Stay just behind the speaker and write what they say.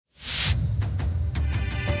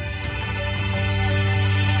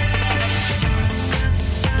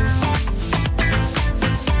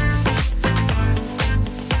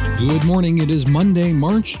Good morning. It is Monday,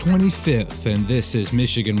 March 25th, and this is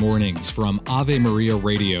Michigan Mornings from Ave Maria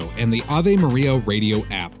Radio and the Ave Maria Radio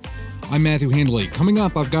app. I'm Matthew Handley. Coming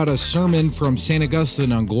up, I've got a sermon from St.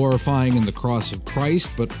 Augustine on glorifying in the cross of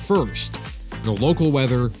Christ, but first, the local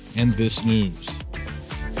weather and this news.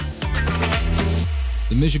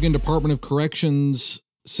 The Michigan Department of Corrections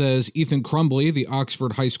says Ethan Crumbley, the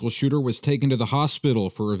Oxford high school shooter, was taken to the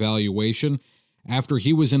hospital for evaluation after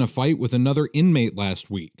he was in a fight with another inmate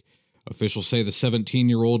last week. Officials say the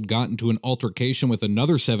 17-year-old got into an altercation with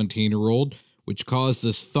another 17-year-old, which caused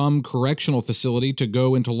this Thumb Correctional Facility to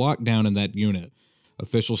go into lockdown in that unit.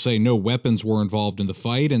 Officials say no weapons were involved in the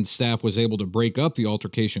fight, and staff was able to break up the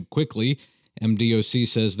altercation quickly. MDOC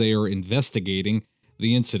says they are investigating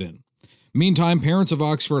the incident. Meantime, parents of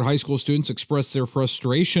Oxford high school students expressed their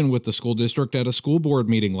frustration with the school district at a school board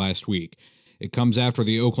meeting last week. It comes after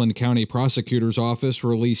the Oakland County Prosecutor's Office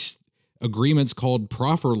released agreements called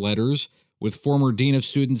proffer letters with former Dean of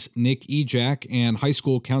Students Nick Ejak and high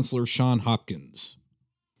school counselor Sean Hopkins.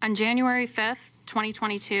 On January 5th,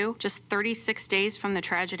 2022, just 36 days from the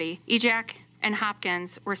tragedy, Ejak and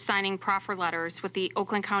Hopkins were signing proffer letters with the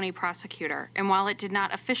Oakland County Prosecutor, and while it did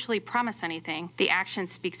not officially promise anything, the action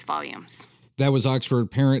speaks volumes. That was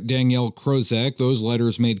Oxford parent Danielle Krozak. Those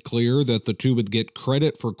letters made clear that the two would get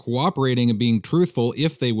credit for cooperating and being truthful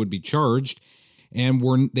if they would be charged,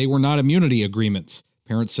 and they were not immunity agreements.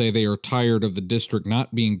 Parents say they are tired of the district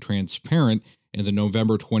not being transparent in the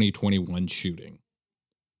November 2021 shooting.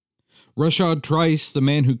 Rashad Trice, the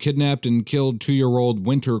man who kidnapped and killed 2-year-old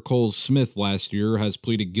Wynter Cole Smith last year, has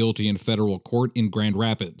pleaded guilty in federal court in Grand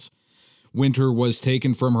Rapids. Wynter was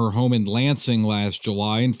taken from her home in Lansing last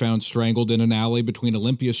July and found strangled in an alley between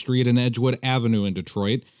Olympia Street and Edgewood Avenue in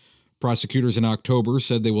Detroit. Prosecutors in October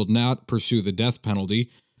said they will not pursue the death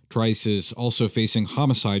penalty. Trice is also facing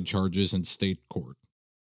homicide charges in state court.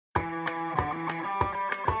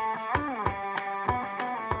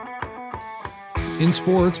 In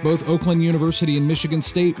sports, both Oakland University and Michigan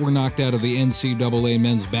State were knocked out of the NCAA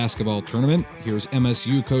Men's basketball tournament. Here's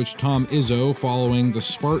MSU coach Tom Izzo following the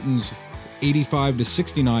Spartans'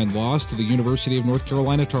 85-69 loss to the University of North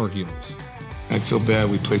Carolina Tar Heels. I feel bad.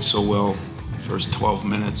 We played so well the first 12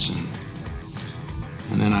 minutes, and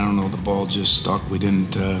then, I don't know, the ball just stuck. We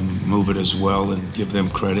didn't move it as well and give them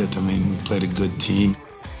credit. I mean, we played a good team.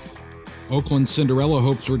 Oakland's Cinderella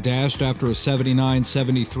hopes were dashed after a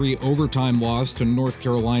 79-73 overtime loss to North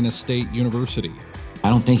Carolina State University. I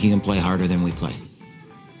don't think you can play harder than we play.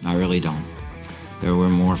 I really don't. There were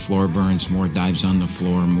more floor burns, more dives on the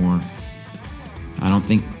floor, more... I don't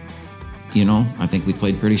think, I think we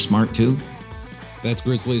played pretty smart too. That's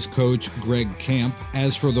Grizzlies coach Greg Camp.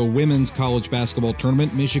 As for the women's college basketball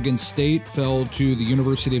tournament, Michigan State fell to the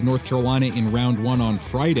University of North Carolina in round 1 on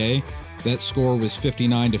Friday. That score was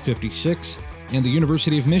 59-56. And the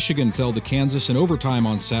University of Michigan fell to Kansas in overtime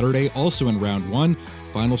on Saturday, also in round 1.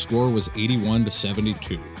 Final score was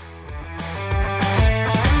 81-72.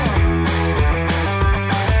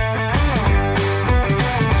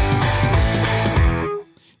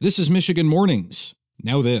 This is Michigan Mornings.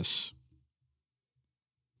 Now this.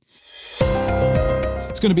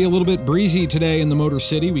 It's going to be a little bit breezy today in the Motor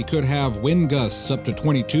City. We could have wind gusts up to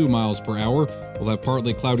 22 miles per hour. We'll have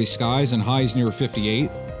partly cloudy skies and highs near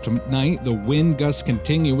 58. Tonight, the wind gusts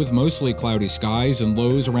continue with mostly cloudy skies and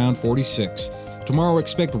lows around 46. Tomorrow,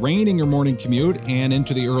 expect rain in your morning commute and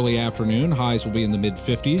into the early afternoon. Highs will be in the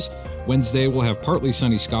mid-50s. Wednesday, we'll have partly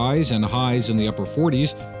sunny skies and highs in the upper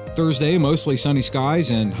 40s. Thursday, mostly sunny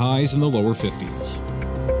skies and highs in the lower 50s.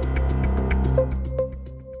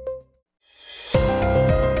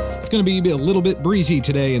 It's going to be a little bit breezy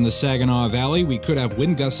today in the Saginaw Valley. We could have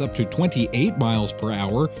wind gusts up to 28 miles per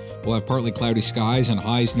hour. We'll have partly cloudy skies and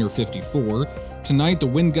highs near 54. Tonight, the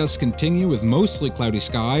wind gusts continue with mostly cloudy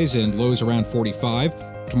skies and lows around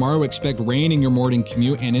 45. Tomorrow, expect rain in your morning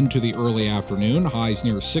commute and into the early afternoon, highs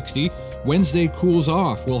near 60. Wednesday cools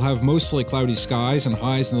off. We'll have mostly cloudy skies and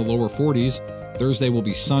highs in the lower 40s. Thursday will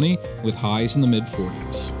be sunny with highs in the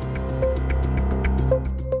mid-40s.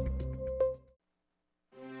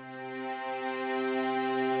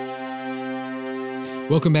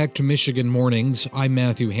 Welcome back to Michigan Mornings. I'm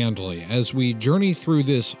Matthew Handley. As we journey through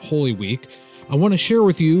this Holy Week, I want to share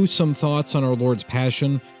with you some thoughts on our Lord's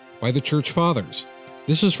Passion by the Church Fathers.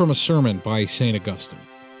 This is from a sermon by St. Augustine.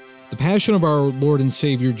 The Passion of our Lord and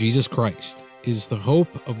Savior Jesus Christ is the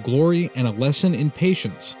hope of glory and a lesson in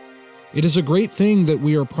patience. It is a great thing that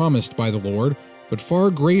we are promised by the Lord, but far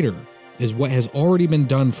greater is what has already been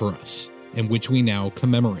done for us, and which we now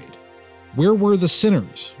commemorate. Where were the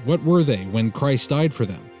sinners? What were they when Christ died for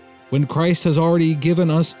them? When Christ has already given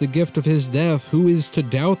us the gift of his death, who is to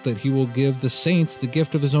doubt that he will give the saints the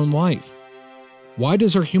gift of his own life? Why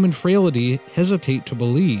does our human frailty hesitate to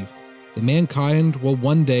believe that mankind will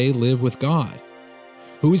one day live with God?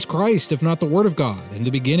 Who is Christ if not the Word of God? In the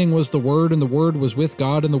beginning was the Word, and the Word was with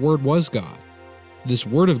God, and the Word was God. This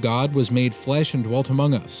Word of God was made flesh and dwelt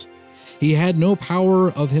among us. He had no power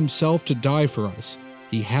of himself to die for us.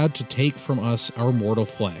 He had to take from us our mortal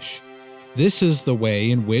flesh. This is the way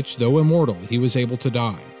in which, though immortal, he was able to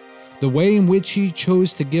die. The way in which he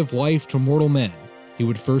chose to give life to mortal men. He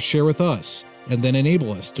would first share with us, and then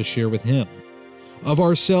enable us to share with him. Of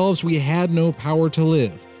ourselves we had no power to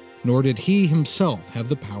live, nor did he himself have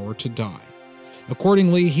the power to die.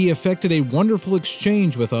 Accordingly, he effected a wonderful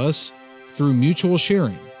exchange with us through mutual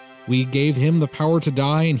sharing. We gave him the power to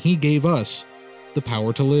die, and he gave us the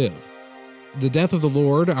power to live. The death of the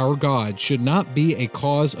Lord our God should not be a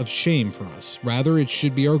cause of shame for us. Rather, it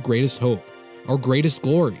should be our greatest hope, our greatest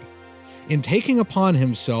glory. In taking upon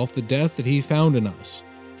himself the death that he found in us,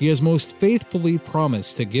 he has most faithfully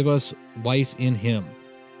promised to give us life in him,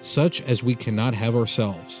 such as we cannot have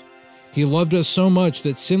ourselves. He loved us so much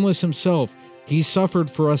that, sinless himself, he suffered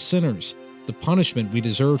for us sinners, the punishment we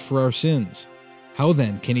deserved for our sins. How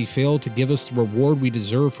then can he fail to give us the reward we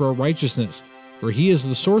deserve for our righteousness? For he is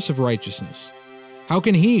the source of righteousness. How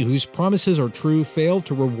can he, whose promises are true, fail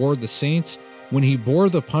to reward the saints when he bore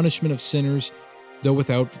the punishment of sinners, though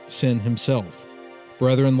without sin himself?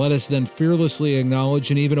 Brethren, let us then fearlessly acknowledge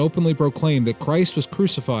and even openly proclaim that Christ was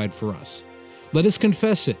crucified for us. Let us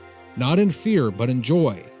confess it, not in fear, but in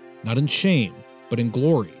joy, not in shame, but in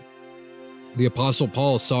glory. The Apostle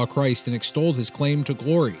Paul saw Christ and extolled his claim to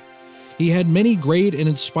glory. He had many great and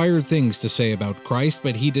inspired things to say about Christ,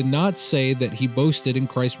 but he did not say that he boasted in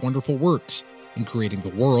Christ's wonderful works, in creating the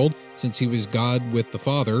world, since he was God with the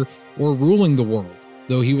Father, or ruling the world,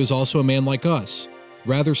 though he was also a man like us.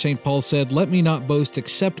 Rather, St. Paul said, "Let me not boast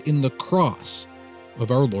except in the cross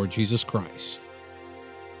of our Lord Jesus Christ."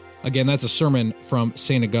 Again, that's a sermon from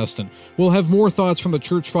St. Augustine. We'll have more thoughts from the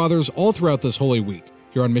Church Fathers all throughout this Holy Week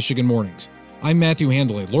here on Michigan Mornings. I'm Matthew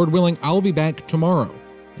Handley. Lord willing, I'll be back tomorrow.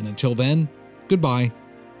 And until then, goodbye.